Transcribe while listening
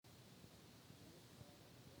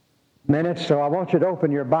Minutes, so I want you to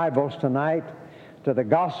open your Bibles tonight to the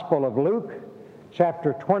Gospel of Luke,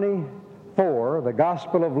 chapter 24, the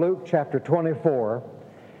Gospel of Luke, chapter 24,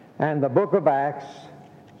 and the book of Acts,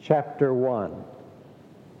 chapter 1.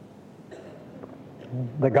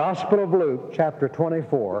 The Gospel of Luke, chapter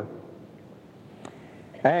 24,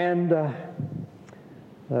 and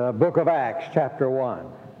the book of Acts, chapter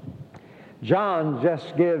 1. John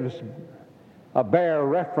just gives a bare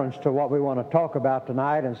reference to what we want to talk about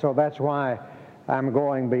tonight, and so that's why I'm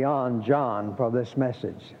going beyond John for this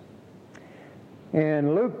message.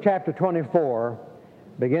 In Luke chapter 24,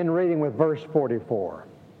 begin reading with verse 44.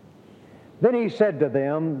 Then he said to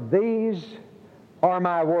them, "These are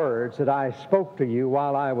my words that I spoke to you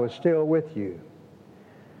while I was still with you,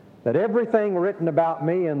 that everything written about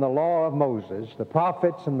me in the law of Moses, the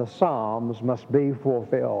prophets, and the Psalms must be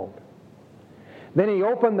fulfilled." Then he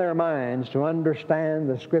opened their minds to understand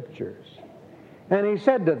the Scriptures. And he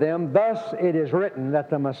said to them, "Thus it is written that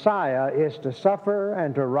the Messiah is to suffer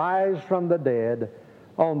and to rise from the dead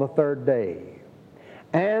on the third day,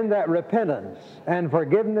 and that repentance and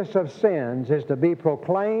forgiveness of sins is to be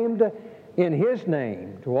proclaimed in his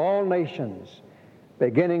name to all nations,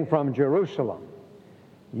 beginning from Jerusalem.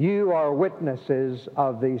 You are witnesses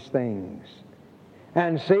of these things.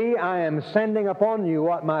 And see, I am sending upon you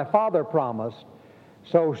what my Father promised.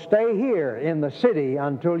 So stay here in the city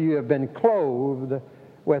until you have been clothed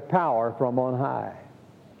with power from on high."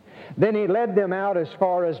 Then he led them out as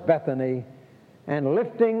far as Bethany, and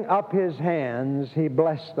lifting up his hands, he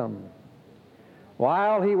blessed them.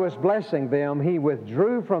 While he was blessing them, he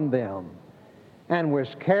withdrew from them and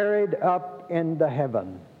was carried up into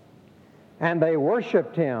heaven. And they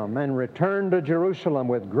worshiped him and returned to Jerusalem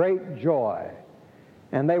with great joy.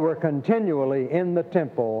 And they were continually in the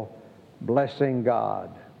temple blessing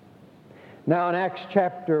God. Now in Acts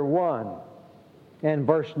chapter 1 and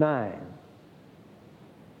verse 9.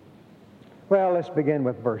 Well, let's begin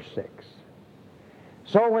with verse 6.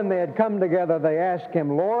 So when they had come together, they asked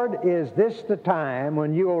him, "Lord, is this the time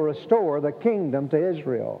when you will restore the kingdom to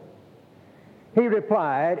Israel?" He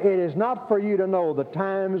replied, "It is not for you to know the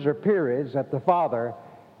times or periods that the Father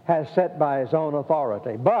has set by his own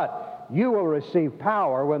authority, but you will receive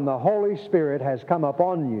power when the Holy Spirit has come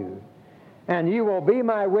upon you. And you will be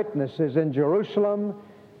my witnesses in Jerusalem,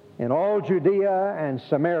 in all Judea and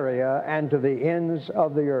Samaria, and to the ends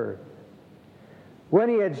of the earth." When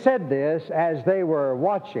he had said this, as they were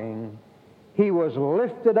watching, he was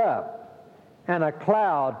lifted up, and a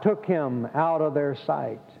cloud took him out of their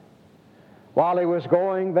sight. While he was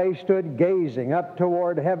going, they stood gazing up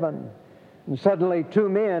toward heaven. And suddenly 2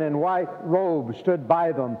 men in white robes stood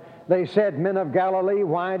by them. They said, "Men of Galilee,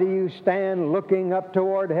 why do you stand looking up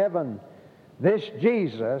toward heaven? This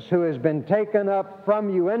Jesus, who has been taken up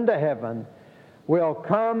from you into heaven, will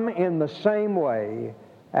come in the same way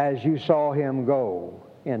as you saw him go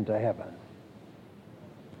into heaven."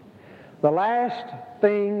 The last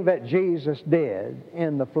thing that Jesus did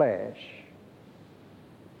in the flesh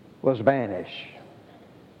was vanish.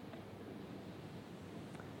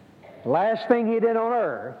 The last thing he did on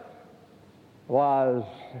earth was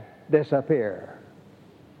disappear.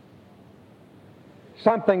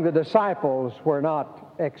 Something the disciples were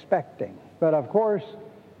not expecting. But of course,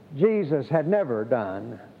 Jesus had never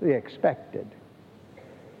done the expected.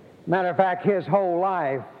 Matter of fact, his whole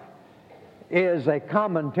life is a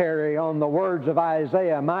commentary on the words of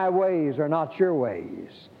Isaiah, "My ways are not your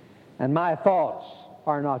ways, and my thoughts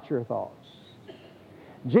are not your thoughts."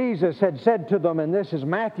 Jesus had said to them, and this is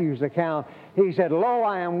Matthew's account, he said, "Lo,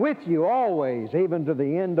 I am with you always, even to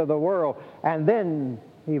the end of the world." And then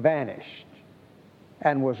he vanished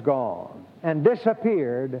and was gone and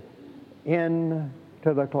disappeared into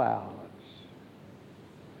the clouds.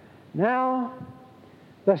 Now,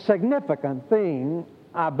 the significant thing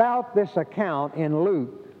about this account in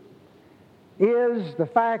Luke is the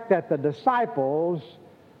fact that the disciples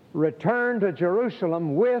returned to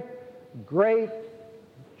Jerusalem with great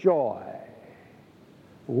joy.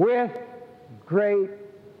 With great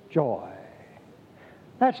joy.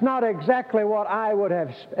 That's not exactly what I would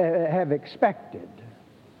have expected.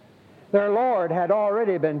 Their Lord had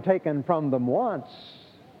already been taken from them once,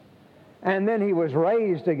 and then he was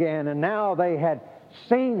raised again, and now they had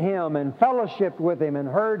seen him and fellowshiped with him and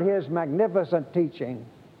heard his magnificent teaching.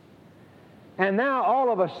 And now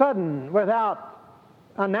all of a sudden, without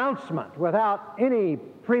announcement, without any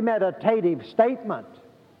premeditative statement,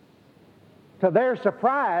 to their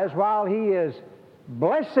surprise, while he is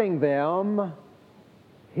blessing them,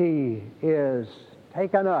 he is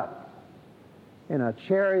taken up in a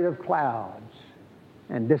chariot of clouds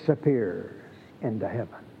and disappears into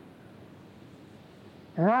heaven.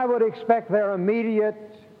 And I would expect their immediate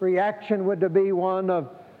reaction would to be one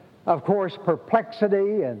of course,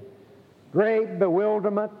 perplexity and great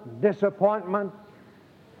bewilderment, disappointment,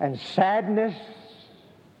 and sadness.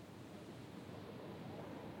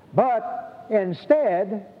 But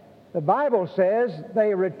instead, the Bible says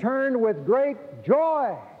they returned with great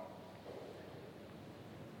joy.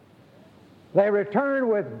 They returned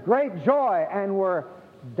with great joy and were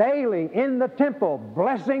daily in the temple,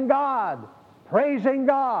 blessing God, praising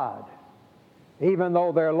God, even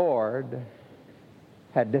though their Lord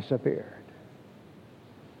had disappeared.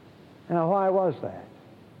 Now, why was that?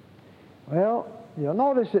 Well, you'll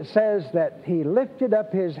notice it says that he lifted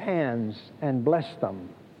up his hands and blessed them.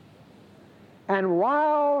 And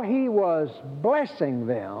while he was blessing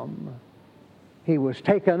them, he was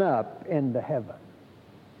taken up into heaven.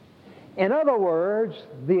 In other words,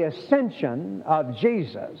 the ascension of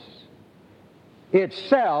Jesus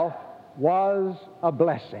itself was a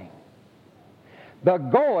blessing. The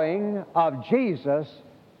going of Jesus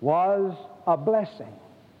was a blessing.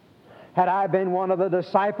 Had I been one of the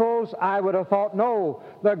disciples, I would have thought, no,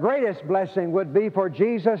 the greatest blessing would be for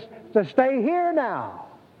Jesus to stay here now.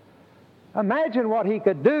 Imagine what he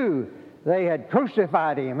could do. They had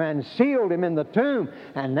crucified him and sealed him in the tomb.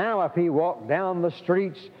 And now if he walked down the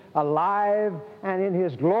streets alive and in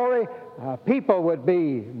his glory, people would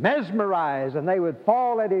be mesmerized and they would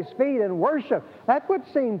fall at his feet and worship. That would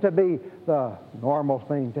seem to be the normal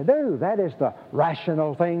thing to do. That is the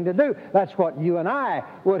rational thing to do. That's what you and I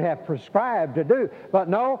would have prescribed to do. But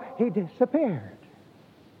no, he disappeared.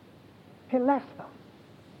 He left them.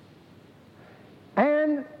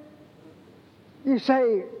 And you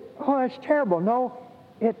say, oh, that's terrible. No,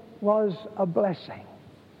 it was a blessing.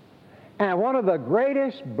 And one of the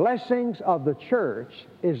greatest blessings of the church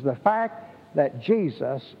is the fact that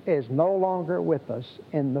Jesus is no longer with us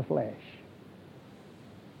in the flesh.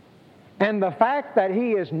 And the fact that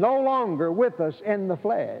he is no longer with us in the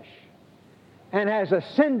flesh and has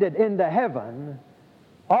ascended into heaven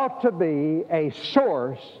ought to be a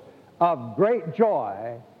source of great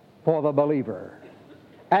joy for the believer,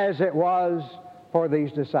 as it was for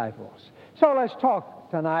these disciples. So let's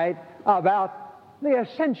talk tonight about the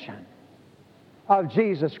ascension of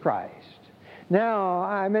Jesus Christ. Now,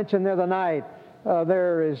 I mentioned the other night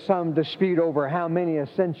there is some dispute over how many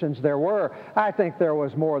ascensions there were. I think there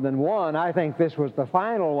was more than one. I think this was the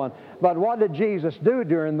final one. But what did Jesus do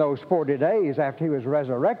during those 40 days after he was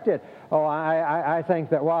resurrected? Oh, I think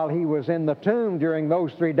that while he was in the tomb during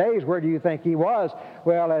those 3 days, where do you think he was?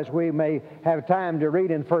 Well, as we may have time to read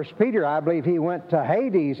in 1 Peter, I believe he went to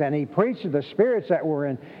Hades and he preached to the spirits that were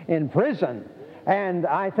in prison. And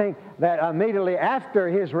I think that immediately after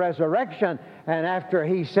his resurrection and after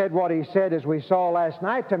he said what he said, as we saw last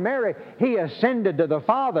night to Mary, he ascended to the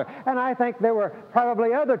Father. And I think there were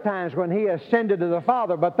probably other times when he ascended to the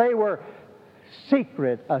Father, but they were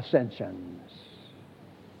secret ascensions.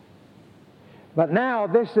 But now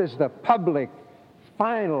this is the public,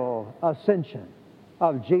 final ascension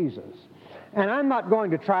of Jesus. And I'm not going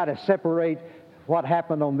to try to separate what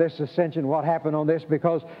happened on this ascension, what happened on this,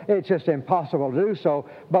 because it's just impossible to do so.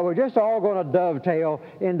 But we're just all going to dovetail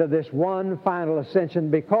into this one final ascension,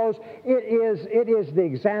 because it is the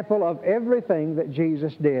example of everything that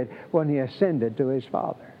Jesus did when he ascended to his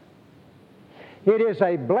Father. It is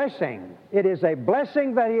a blessing. It is a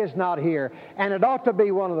blessing that he is not here, and it ought to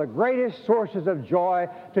be one of the greatest sources of joy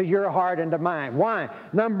to your heart and to mine. Why?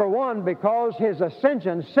 Number one, because his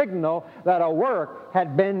ascension signaled that a work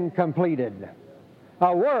had been completed.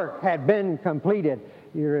 A work had been completed.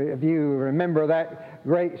 If you remember that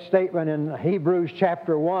great statement in Hebrews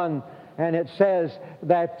chapter 1, and it says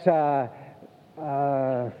that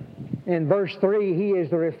in verse 3, he is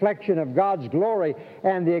the reflection of God's glory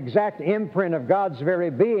and the exact imprint of God's very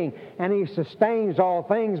being, and he sustains all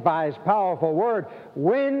things by his powerful word.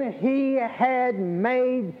 When he had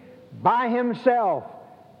made by himself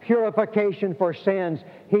purification for sins,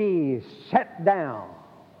 he sat down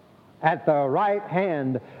at the right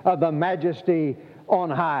hand of the Majesty on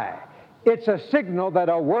high. It's a signal that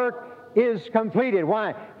a work is completed.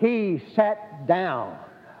 Why? He sat down.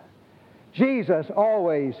 Jesus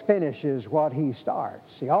always finishes what he starts.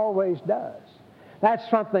 He always does. That's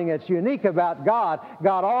something that's unique about God.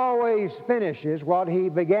 God always finishes what he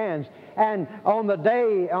begins. And on the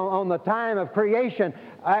day, on the time of creation,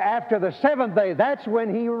 after the seventh day, that's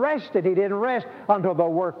when he rested. He didn't rest until the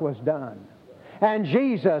work was done. And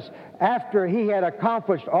Jesus, after he had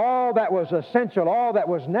accomplished all that was essential, all that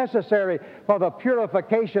was necessary for the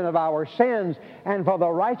purification of our sins and for the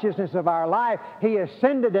righteousness of our life, he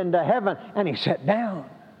ascended into heaven and he sat down.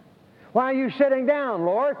 Why are you sitting down,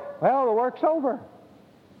 Lord? Well, the work's over.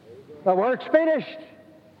 The work's finished.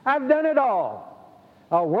 I've done it all.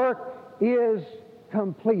 A work is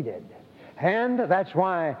completed. And that's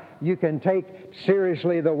why you can take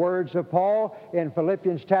seriously the words of Paul in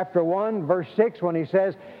Philippians chapter 1, verse 6, when he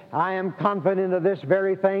says, I am confident of this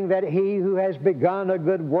very thing, that he who has begun a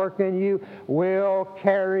good work in you will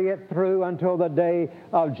carry it through until the day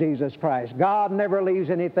of Jesus Christ. God never leaves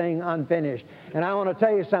anything unfinished. And I want to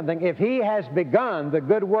tell you something. If he has begun the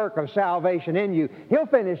good work of salvation in you, he'll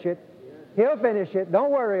finish it. He'll finish it. Don't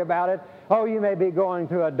worry about it. Oh, you may be going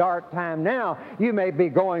through a dark time now. You may be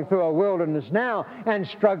going through a wilderness now and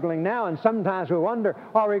struggling now. And sometimes we wonder,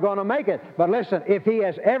 are we going to make it? But listen, if he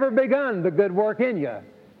has ever begun the good work in you,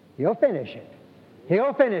 he'll finish it.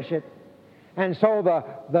 He'll finish it. And so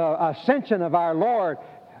the ascension of our Lord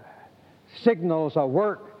signals a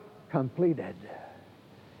work completed.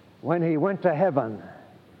 When he went to heaven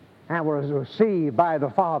and was received by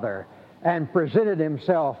the Father and presented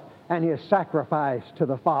himself and his sacrifice to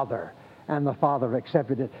the Father, and the Father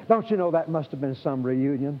accepted it. Don't you know that must have been some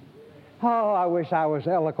reunion? Oh, I wish I was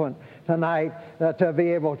eloquent tonight to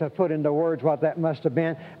be able to put into words what that must have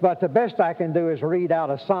been. But the best I can do is read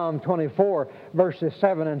out of Psalm 24, verses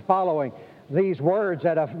 7 and following. These words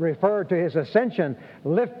that have referred to his ascension.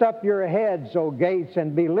 Lift up your heads, O gates,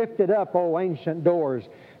 and be lifted up, O ancient doors,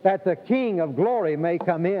 that the King of glory may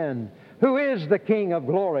come in. Who is the King of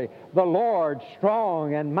glory? The Lord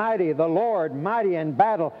strong and mighty, the Lord mighty in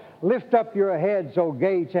battle. Lift up your heads, O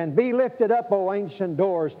gates, and be lifted up, O ancient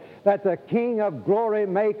doors, that the King of glory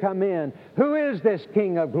may come in. Who is this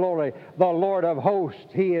King of glory? The Lord of hosts.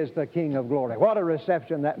 He is the King of glory. What a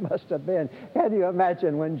reception that must have been. Can you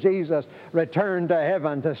imagine when Jesus returned to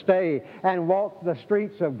heaven to stay and walked the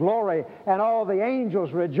streets of glory, and all the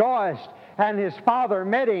angels rejoiced, and his Father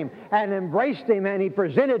met him and embraced him, and he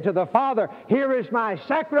presented to the Father, here is my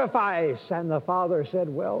sacrifice. And the Father said,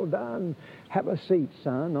 well done. Have a seat,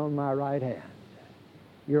 son, on my right hand.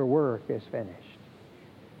 Your work is finished.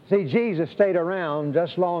 See, Jesus stayed around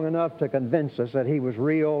just long enough to convince us that he was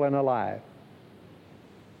real and alive.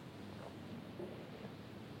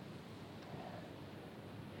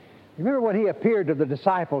 Remember when he appeared to the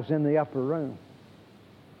disciples in the upper room?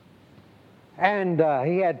 And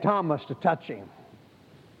he had Thomas to touch him.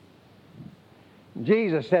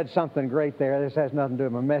 Jesus said something great there. This has nothing to do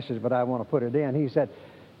with my message, but I want to put it in. He said,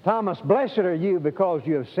 Thomas, blessed are you because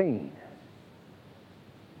you have seen.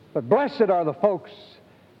 But blessed are the folks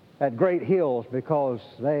at Great Hills because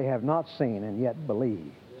they have not seen and yet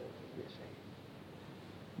believe.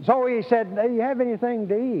 So he said, do you have anything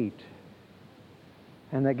to eat?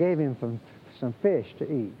 And they gave him some fish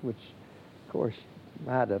to eat, which, of course,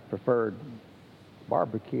 I'd have preferred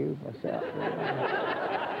barbecue myself.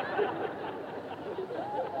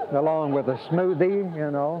 Along with a smoothie,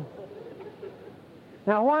 you know.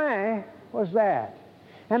 Now, why was that?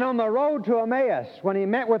 And on the road to Emmaus, when he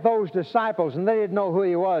met with those disciples and they didn't know who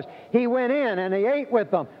he was, he went in and he ate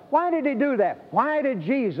with them. Why did he do that? Why did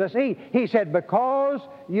Jesus eat? He said, because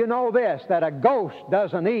you know this, that a ghost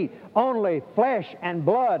doesn't eat. Only flesh and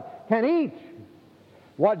blood can eat.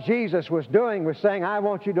 What Jesus was doing was saying, I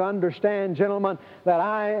want you to understand, gentlemen, that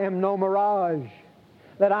I am no mirage,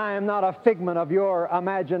 that I am not a figment of your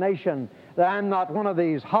imagination, that I'm not one of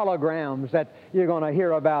these holograms that you're going to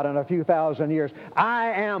hear about in a few thousand years.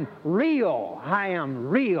 I am real. I am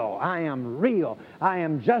real. I am real. I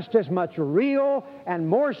am just as much real and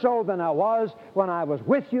more so than I was when I was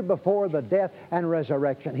with you before the death and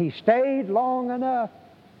resurrection. He stayed long enough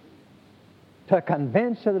to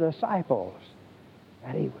convince the disciples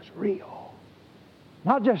that he was real.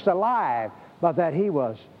 Not just alive, but that he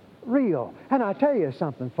was real. And I tell you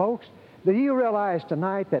something, folks. Do you realize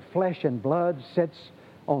tonight that flesh and blood sits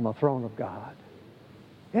on the throne of God?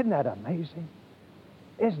 Isn't that amazing?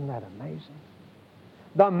 Isn't that amazing?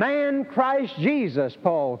 The man Christ Jesus,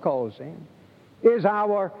 Paul calls him, is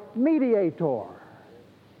our mediator.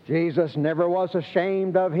 Jesus never was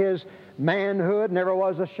ashamed of his manhood, never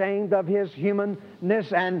was ashamed of his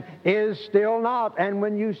humanness, and is still not. And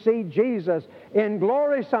when you see Jesus in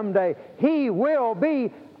glory someday, he will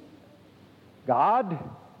be God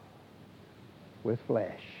with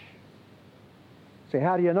flesh. See,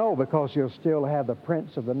 how do you know? Because he'll still have the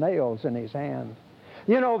prints of the nails in his hand.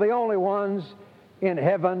 You know, the only ones in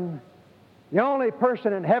heaven, the only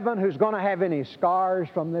person in heaven who's going to have any scars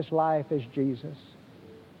from this life is Jesus.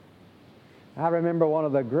 I remember one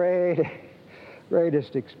of the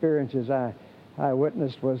greatest experiences I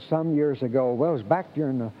witnessed was some years ago. Well, it was back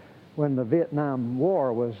during when the Vietnam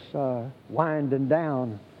War was winding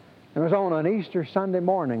down. It was on an Easter Sunday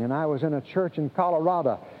morning, and I was in a church in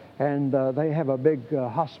Colorado, and they have a big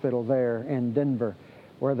hospital there in Denver.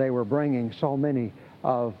 where they were bringing so many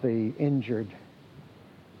of the injured.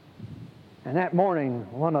 And that morning,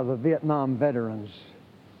 one of the Vietnam veterans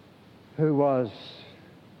who was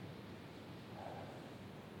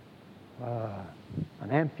an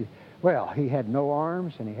amputee, well, he had no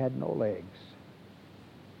arms and he had no legs.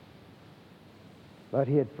 But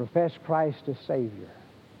he had professed Christ as Savior.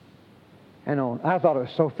 And I thought it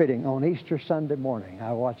was so fitting. On Easter Sunday morning,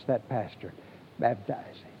 I watched that pastor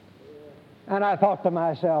baptizing. And I thought to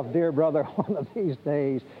myself, dear brother, one of these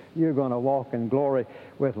days you're going to walk in glory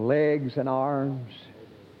with legs and arms.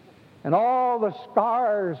 And all the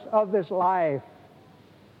scars of this life,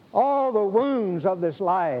 all the wounds of this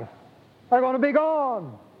life are going to be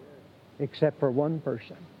gone. Except for one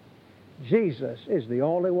person. Jesus is the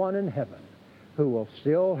only one in heaven who will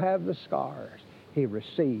still have the scars he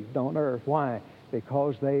received on earth. Why?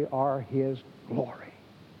 Because they are his glory.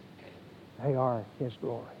 They are his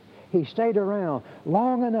glory. He stayed around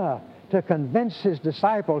long enough to convince his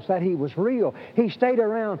disciples that he was real. He stayed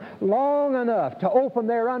around long enough to open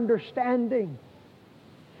their understanding.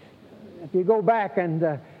 If you go back and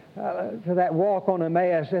to that walk on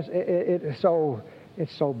Emmaus, it's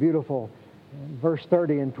so beautiful. In verse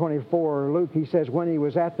 30 and 24, Luke, he says, when he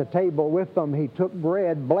was at the table with them, he took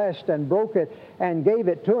bread, blessed and broke it, and gave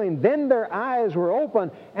it to him. Then their eyes were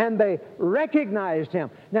open, and they recognized him.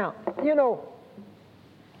 Now, you know,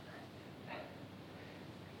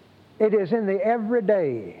 it is in the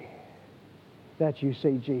everyday that you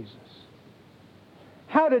see Jesus.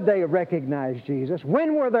 How did they recognize Jesus?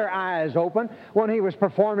 When were their eyes open? When he was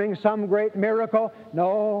performing some great miracle?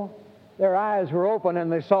 No. Their eyes were open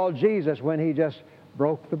and they saw Jesus when he just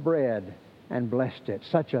broke the bread and blessed it.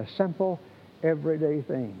 Such a simple, everyday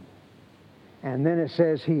thing. And then it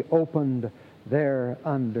says he opened their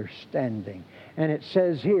understanding. And it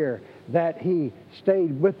says here that he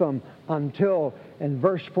stayed with them until, in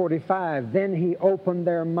verse 45, then he opened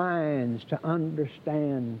their minds to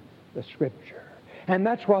understand the Scripture. And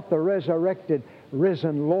that's what the resurrected,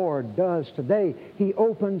 risen Lord does today. He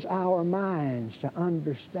opens our minds to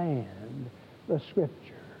understand the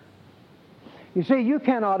Scripture. You see, you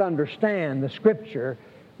cannot understand the Scripture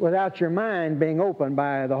without your mind being opened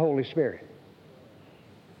by the Holy Spirit,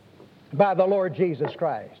 by the Lord Jesus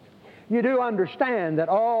Christ. You do understand that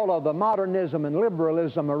all of the modernism and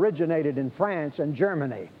liberalism originated in France and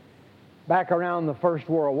Germany back around the First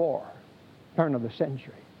World War, turn of the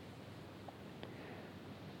century.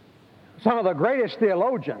 Some of the greatest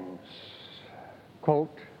theologians,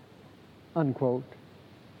 quote, unquote,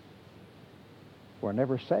 were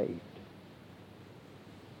never saved.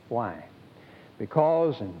 Why?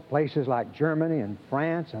 Because in places like Germany and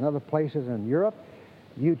France and other places in Europe,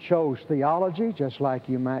 you chose theology just like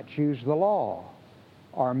you might choose the law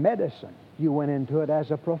or medicine. You went into it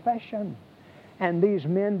as a profession. And these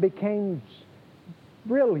men became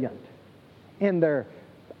brilliant in their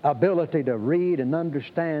ability to read and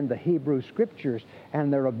understand the Hebrew Scriptures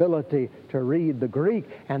and their ability to read the Greek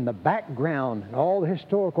and the background and all the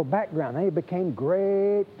historical background. They became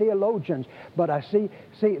great theologians. But I see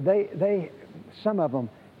they some of them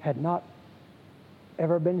had not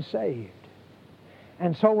ever been saved.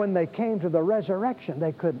 And so when they came to the resurrection,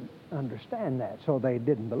 they couldn't understand that, so they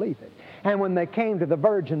didn't believe it. And when they came to the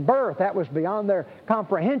virgin birth, that was beyond their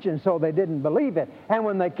comprehension, so they didn't believe it. And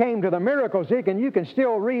when they came to the miracles, you can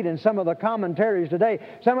still read in some of the commentaries today,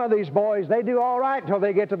 some of these boys, they do all right until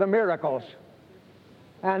they get to the miracles.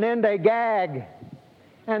 And then they gag,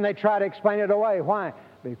 and they try to explain it away. Why?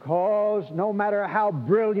 Because no matter how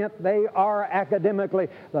brilliant they are academically,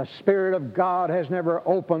 the Spirit of God has never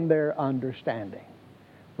opened their understanding.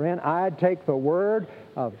 Friend, I'd take the word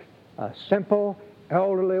of a simple,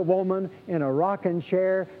 elderly woman in a rocking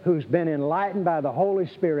chair who's been enlightened by the Holy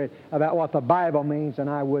Spirit about what the Bible means than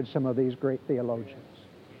I would some of these great theologians.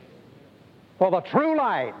 For the true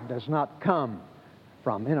light does not come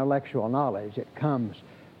from intellectual knowledge. It comes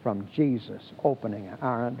from Jesus opening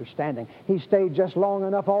our understanding. He stayed just long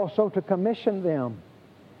enough also to commission them.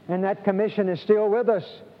 And that commission is still with us.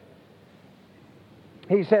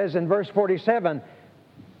 He says in verse 47,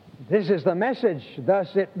 this is the message,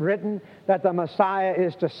 thus it written, that the Messiah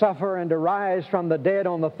is to suffer and to rise from the dead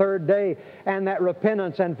on the third day, and that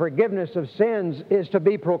repentance and forgiveness of sins is to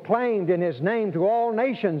be proclaimed in His name to all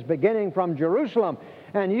nations, beginning from Jerusalem.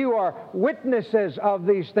 And you are witnesses of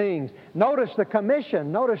these things. Notice the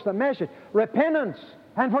commission, notice the message. Repentance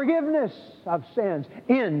and forgiveness of sins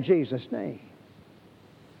in Jesus' name.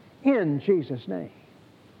 In Jesus' name.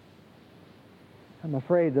 I'm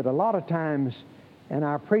afraid that a lot of times in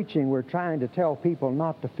our preaching, we're trying to tell people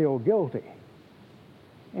not to feel guilty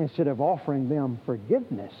instead of offering them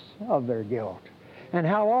forgiveness of their guilt. And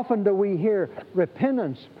how often do we hear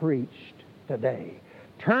repentance preached today?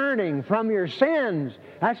 Turning from your sins.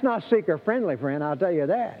 That's not seeker-friendly, friend, I'll tell you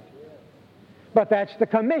that. But that's the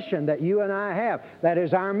commission that you and I have. That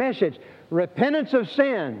is our message. Repentance of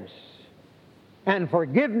sins and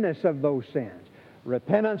forgiveness of those sins.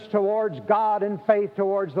 Repentance towards God and faith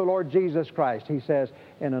towards the Lord Jesus Christ, he says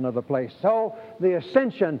in another place. So the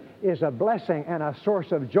ascension is a blessing and a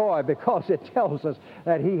source of joy because it tells us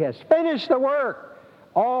that he has finished the work.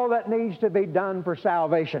 All that needs to be done for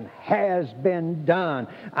salvation has been done.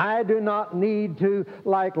 I do not need to,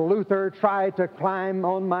 like Luther, try to climb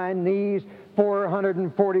on my knees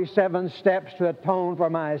 447 steps to atone for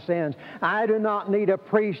my sins. I do not need a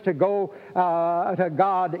priest to go to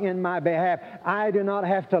God in my behalf. I do not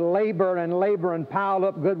have to labor and pile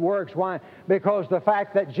up good works. Why? Because the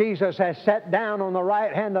fact that Jesus has sat down on the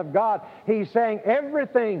right hand of God, he's saying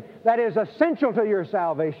everything that is essential to your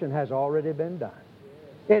salvation has already been done.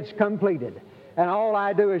 It's completed. And all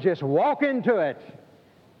I do is just walk into it,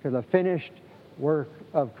 to the finished work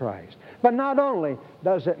of Christ. But not only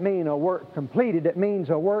does it mean a work completed, it means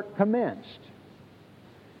a work commenced.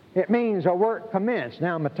 It means a work commenced.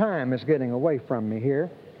 Now my time is getting away from me here,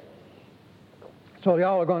 so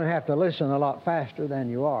y'all are going to have to listen a lot faster than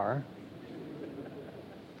you are.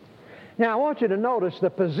 Now I want you to notice the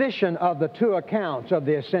position of the two accounts of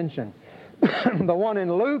the ascension. The one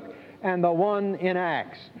in Luke and the one in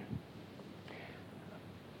Acts.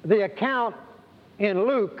 The account in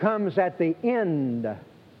Luke comes at the end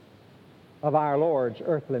of our Lord's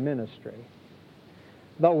earthly ministry.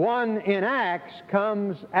 The one in Acts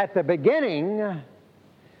comes at the beginning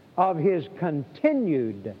of his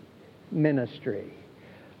continued ministry.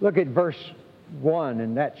 Look at verse 1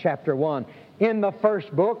 in that chapter 1. In the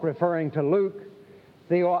first book, referring to Luke,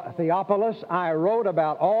 Theophilus, I wrote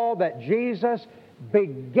about all that Jesus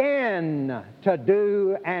began to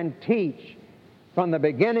do and teach from the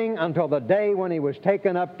beginning until the day when he was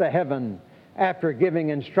taken up to heaven after giving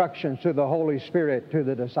instructions to the Holy Spirit to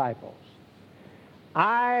the disciples.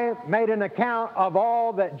 I made an account of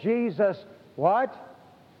all that Jesus, what?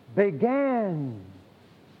 Began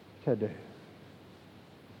to do.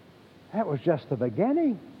 That was just the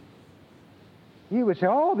beginning. You would say,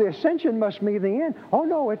 oh, the ascension must be the end. Oh,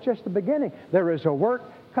 no, it's just the beginning. There is a work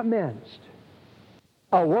commenced.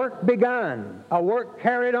 A work begun, a work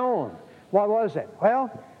carried on. What was it?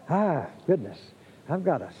 Well, goodness, I've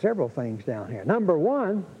got several things down here. Number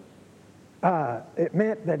one, it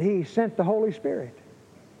meant that he sent the Holy Spirit.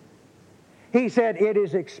 He said, it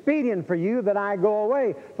is expedient for you that I go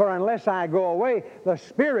away, for unless I go away, the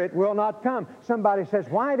Spirit will not come. Somebody says,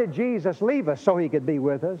 why did Jesus leave us? So he could be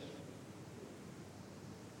with us.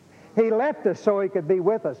 He left us so he could be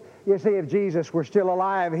with us. You see, if Jesus were still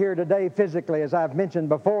alive here today physically, as I've mentioned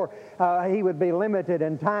before, he would be limited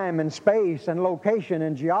in time and space and location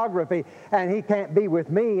and geography, and he can't be with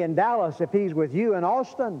me in Dallas if he's with you in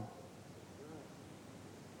Austin.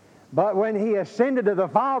 But when he ascended to the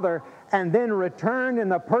Father and then returned in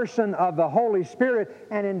the person of the Holy Spirit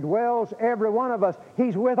and indwells every one of us,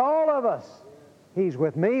 he's with all of us. He's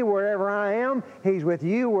with me wherever I am. He's with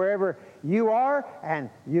you wherever you are. And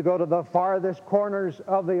you go to the farthest corners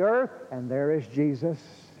of the earth, and there is Jesus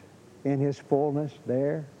in his fullness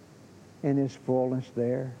there. In his fullness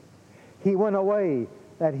there. He went away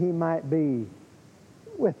that he might be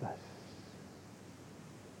with us.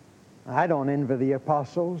 I don't envy the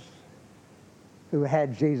apostles who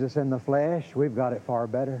had Jesus in the flesh. We've got it far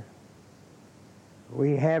better.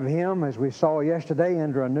 We have him, as we saw yesterday,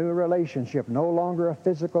 under a new relationship. No longer a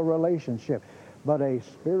physical relationship, but a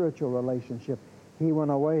spiritual relationship. He went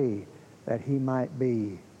away that he might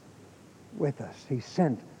be with us. He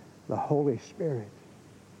sent the Holy Spirit.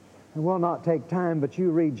 And we'll not take time, but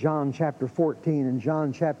you read John chapter 14 and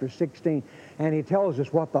John chapter 16, and he tells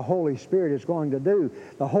us what the Holy Spirit is going to do.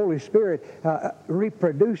 The Holy Spirit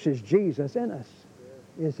reproduces Jesus in us,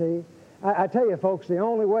 you see. I tell you, folks, the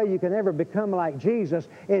only way you can ever become like Jesus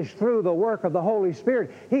is through the work of the Holy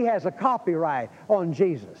Spirit. He has a copyright on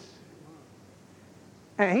Jesus.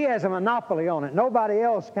 And he has a monopoly on it. Nobody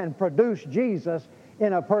else can produce Jesus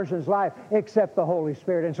in a person's life except the Holy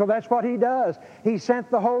Spirit. And so that's what he does. He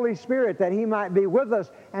sent the Holy Spirit that he might be with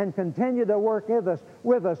us and continue to work with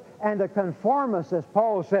us and to conform us, as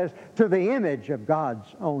Paul says, to the image of God's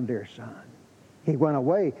own dear Son. He went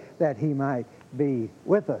away that he might be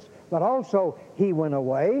with us. But also, he went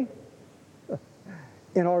away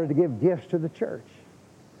in order to give gifts to the church.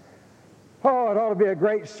 Oh, it ought to be a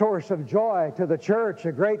great source of joy to the church,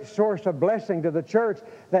 a great source of blessing to the church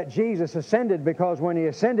that Jesus ascended, because when he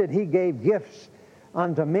ascended, he gave gifts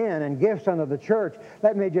unto men and gifts unto the church.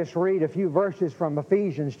 Let me just read a few verses from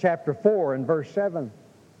Ephesians chapter 4 and verse 7.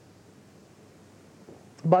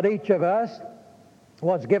 But each of us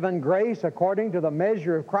was given grace according to the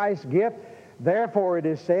measure of Christ's gift. Therefore it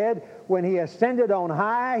is said, when he ascended on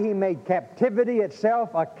high, he made captivity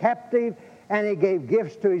itself a captive, and he gave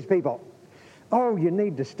gifts to his people. Oh, you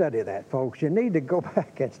need to study that, folks. You need to go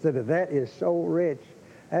back and study. That is so rich.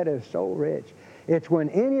 That is so rich. It's when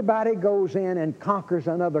anybody goes in and conquers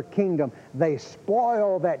another kingdom, they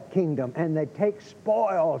spoil that kingdom, and they take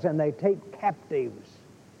spoils, and they take captives.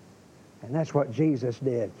 And that's what Jesus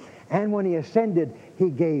did. And when he ascended,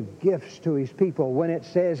 he gave gifts to his people. When it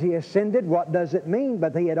says he ascended, what does it mean?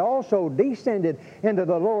 But he had also descended into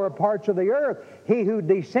the lower parts of the earth. He who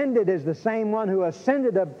descended is the same one who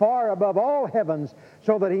ascended up far above all heavens,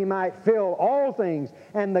 so that he might fill all things.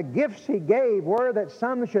 And the gifts he gave were that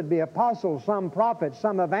some should be apostles, some prophets,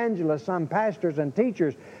 some evangelists, some pastors and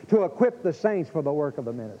teachers, to equip the saints for the work of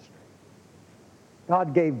the ministry.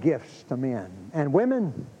 God gave gifts to men and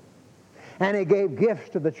women. And he gave gifts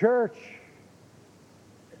to the church.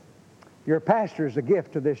 Your pastor is a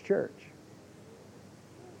gift to this church.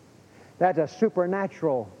 That's a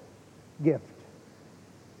supernatural gift.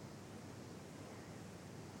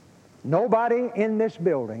 Nobody in this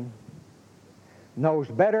building knows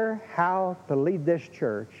better how to lead this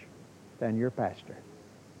church than your pastor.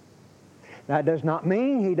 That does not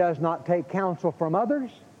mean he does not take counsel from others,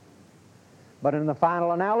 but in the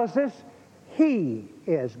final analysis, he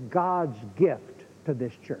is God's gift to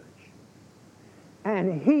this church.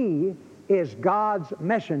 And he is God's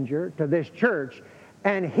messenger to this church.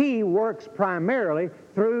 And he works primarily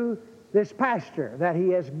through this pastor that he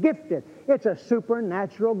has gifted. It's a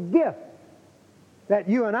supernatural gift that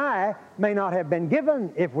you and I may not have been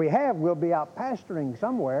given. If we have, we'll be out pastoring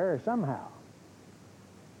somewhere or somehow.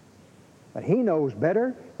 But he knows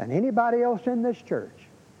better than anybody else in this church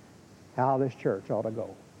how this church ought to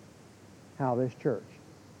go, how this church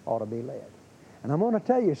ought to be led. And I'm going to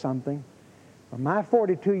tell you something. From my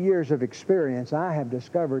 42 years of experience, I have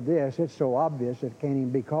discovered this. It's so obvious it can't even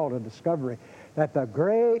be called a discovery, that the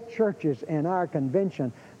great churches in our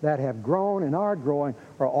convention that have grown and are growing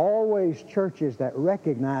are always churches that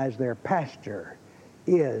recognize their pastor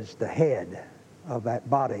is the head of that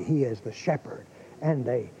body. He is the shepherd, and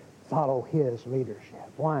they follow his leadership.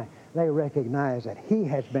 Why? They recognize that he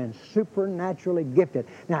has been supernaturally gifted.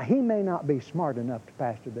 Now, he may not be smart enough to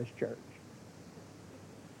pastor this church.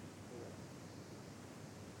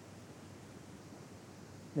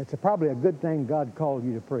 It's probably a good thing God called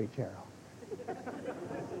you to preach, Harold.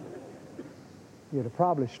 You'd have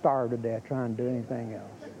probably starved to death trying to do anything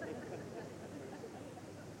else.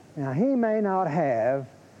 Now, he may not have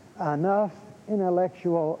enough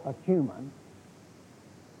intellectual acumen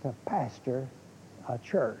to pastor a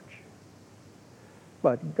church,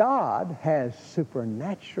 but God has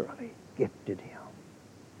supernaturally gifted him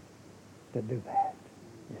to do that,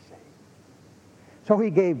 you see. So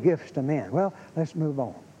he gave gifts to men. Well, let's move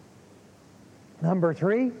on. Number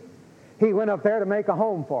 3, he went up there to make a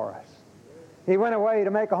home for us. He went away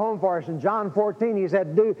to make a home for us. In John 14, he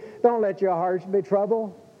said, don't let your hearts be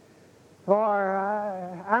troubled,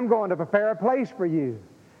 for I'm going to prepare a place for you.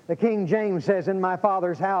 The King James says, in my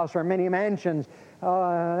Father's house are many mansions.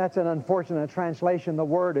 That's an unfortunate translation. The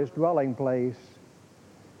word is dwelling place.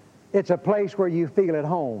 It's a place where you feel at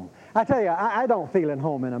home. I tell you, I don't feel at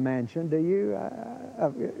home in a mansion, do you?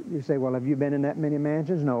 You say, well, have you been in that many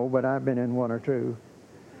mansions? No, but I've been in one or two.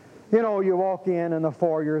 You know, you walk in and the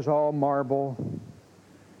foyer's all marble,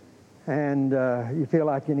 and you feel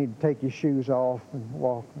like you need to take your shoes off and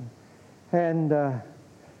walk. And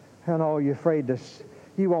all you're afraid to...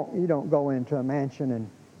 You don't go into a mansion and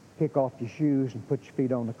kick off your shoes and put your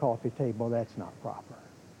feet on the coffee table. That's not proper.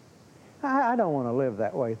 I don't want to live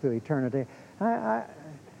that way through eternity. I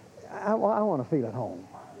want to feel at home.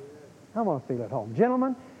 I want to feel at home.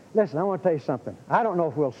 Gentlemen, listen, I want to tell you something. I don't know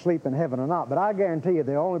if we'll sleep in heaven or not, but I guarantee you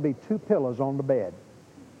there'll only be 2 pillows on the bed.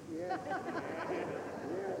 Yeah.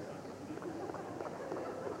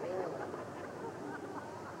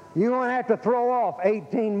 You won't have to throw off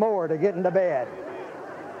 18 more to get into bed.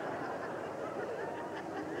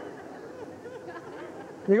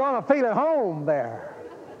 You're going to feel at home there.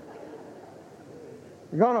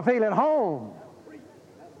 You're going to feel at home.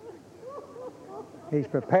 He's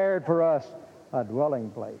prepared for us a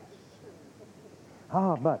dwelling place.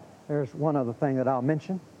 But there's one other thing that I'll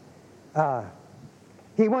mention.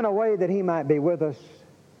 He went away that he might be with us.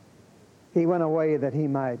 He went away that he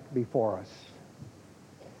might be for us.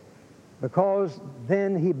 Because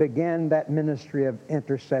then he began that ministry of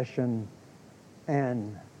intercession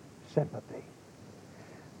and sympathy.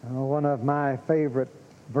 One of my favorite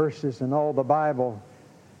verses in all the Bible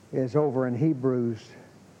is over in Hebrews.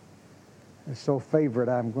 It's so favorite,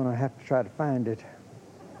 I'm going to have to try to find it.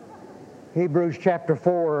 Hebrews chapter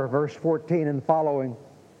 4, verse 14 and following.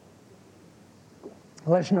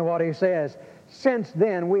 Listen to what he says. Since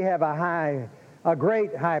then we have a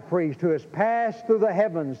great high priest who has passed through the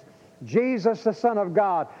heavens, Jesus the Son of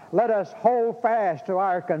God. Let us hold fast to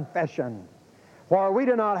our confession. For we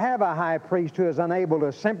do not have a high priest who is unable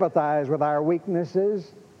to sympathize with our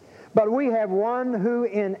weaknesses, but we have one who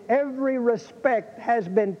in every respect has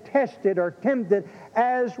been tested or tempted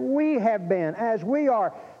as we have been, as we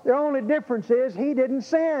are. The only difference is he didn't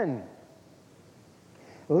sin.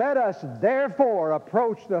 Let us therefore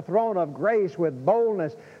approach the throne of grace with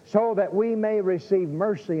boldness so that we may receive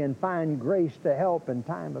mercy and find grace to help in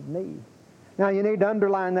time of need. Now you need to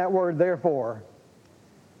underline that word therefore.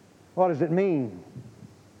 What does it mean?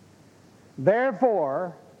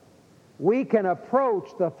 Therefore, we can approach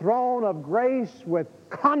the throne of grace with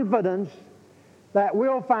confidence that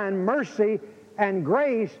we'll find mercy and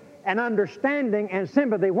grace and understanding and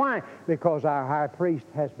sympathy. Why? Because our high priest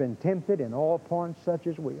has been tempted in all points such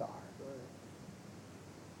as we are.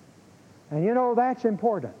 And you know, that's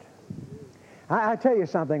important. I tell you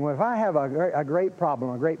something, if I have a great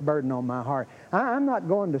problem, a great burden on my heart, I'm not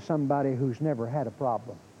going to somebody who's never had a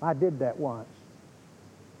problem. I did that once.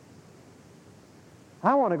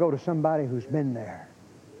 I want to go to somebody who's been there.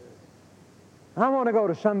 I want to go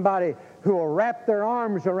to somebody who will wrap their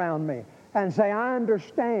arms around me and say, I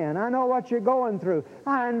understand. I know what you're going through.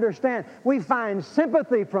 I understand. We find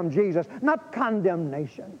sympathy from Jesus, not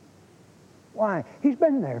condemnation. Why? He's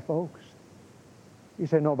been there, folks. You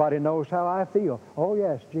say, nobody knows how I feel. Oh,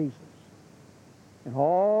 yes, Jesus. In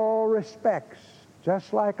all respects,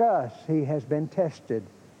 just like us, he has been tested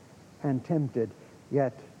and tempted,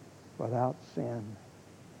 yet without sin.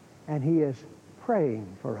 And he is praying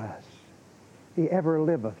for us. He ever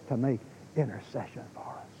liveth to make intercession for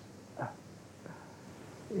us.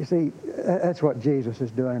 You see, that's what Jesus is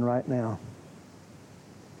doing right now.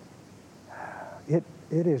 It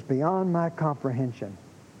is beyond my comprehension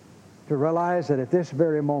to realize that at this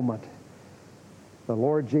very moment, the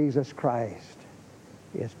Lord Jesus Christ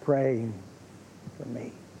is praying for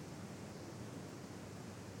me.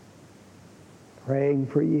 Praying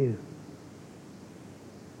for you.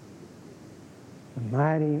 The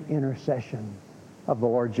mighty intercession of the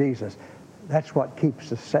Lord Jesus. That's what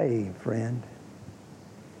keeps us saved, friend.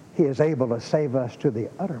 He is able to save us to the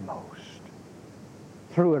uttermost.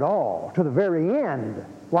 Through it all, to the very end.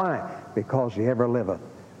 Why? Because he ever liveth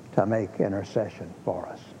to make intercession for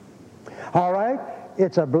us. All right,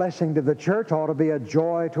 it's a blessing to the church, ought to be a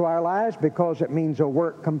joy to our lives because it means a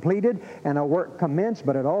work completed and a work commenced,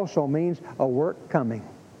 but it also means a work coming.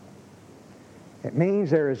 It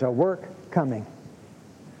means there is a work coming.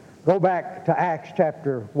 Go back to Acts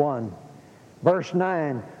chapter 1, verse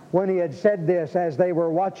 9. When he had said this, as they were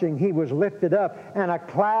watching, he was lifted up, and a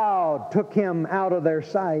cloud took him out of their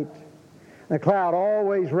sight. The cloud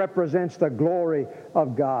always represents the glory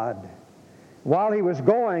of God. While he was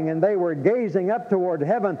going and they were gazing up toward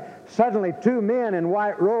heaven, suddenly two men in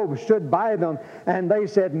white robes stood by them, and they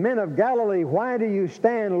said, Men of Galilee, why do you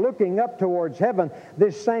stand looking up towards heaven?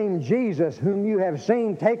 This same Jesus whom you have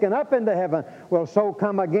seen taken up into heaven will so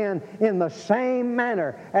come again in the same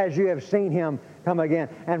manner as you have seen him come again.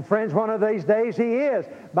 And friends, one of these days he is.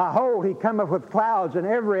 Behold, he cometh with clouds, and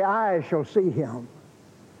every eye shall see him.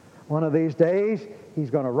 One of these days,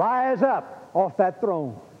 he's going to rise up off that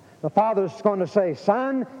throne. The Father's going to say,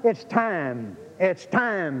 Son, it's time. It's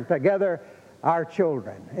time to gather our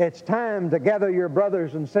children. It's time to gather your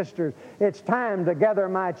brothers and sisters. It's time to gather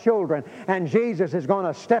my children. And Jesus is going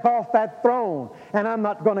to step off that throne. And I'm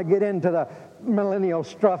not going to get into the millennial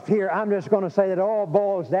stuff here. I'm just going to say that it all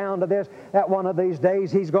boils down to this, that one of these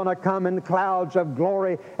days he's going to come in clouds of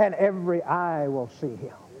glory and every eye will see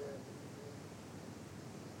him.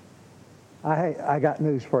 I got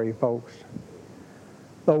news for you, folks.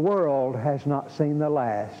 The world has not seen the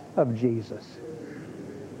last of Jesus.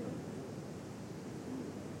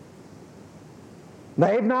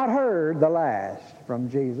 They've not heard the last from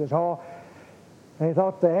Jesus. Oh, they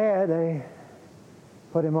thought they had. They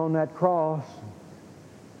put him on that cross,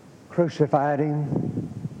 crucified him,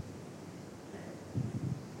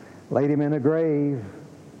 laid him in a grave,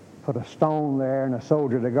 put a stone there and a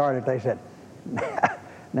soldier to guard it. They said,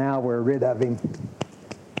 now we're rid of him.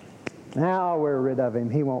 Now we're rid of him.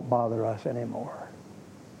 He won't bother us anymore.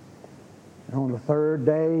 And on the third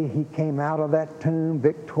day, he came out of that tomb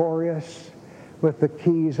victorious with the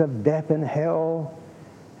keys of death and hell,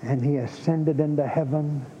 and he ascended into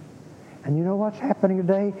heaven. And you know what's happening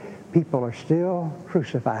today? People are still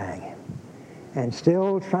crucifying him and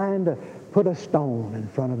still trying to put a stone in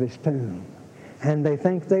front of his tomb. And they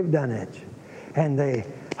think they've done it. And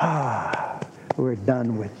we're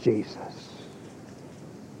done with Jesus.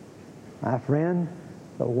 My friend,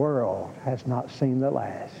 the world has not seen the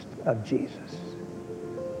last of Jesus.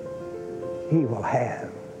 He will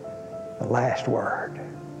have the last word.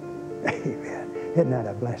 Amen. Isn't that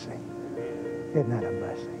a blessing? Isn't that a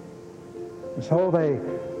blessing? And so they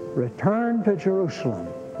returned to Jerusalem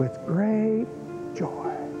with great joy.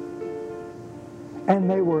 And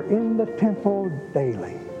they were in the temple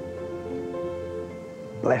daily,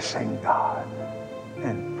 blessing God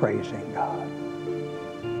and praising God.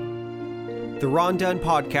 The Ron Dunn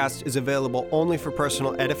podcast is available only for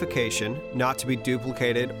personal edification, not to be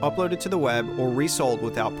duplicated, uploaded to the web, or resold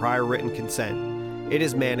without prior written consent. It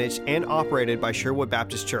is managed and operated by Sherwood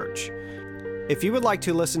Baptist Church. If you would like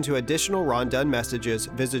to listen to additional Ron Dunn messages,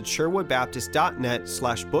 visit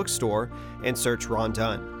sherwoodbaptist.net/bookstore and search Ron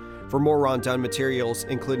Dunn. For more Ron Dunn materials,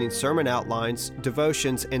 including sermon outlines,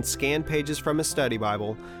 devotions, and scanned pages from a study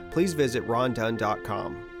Bible, please visit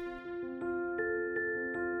rondunn.com.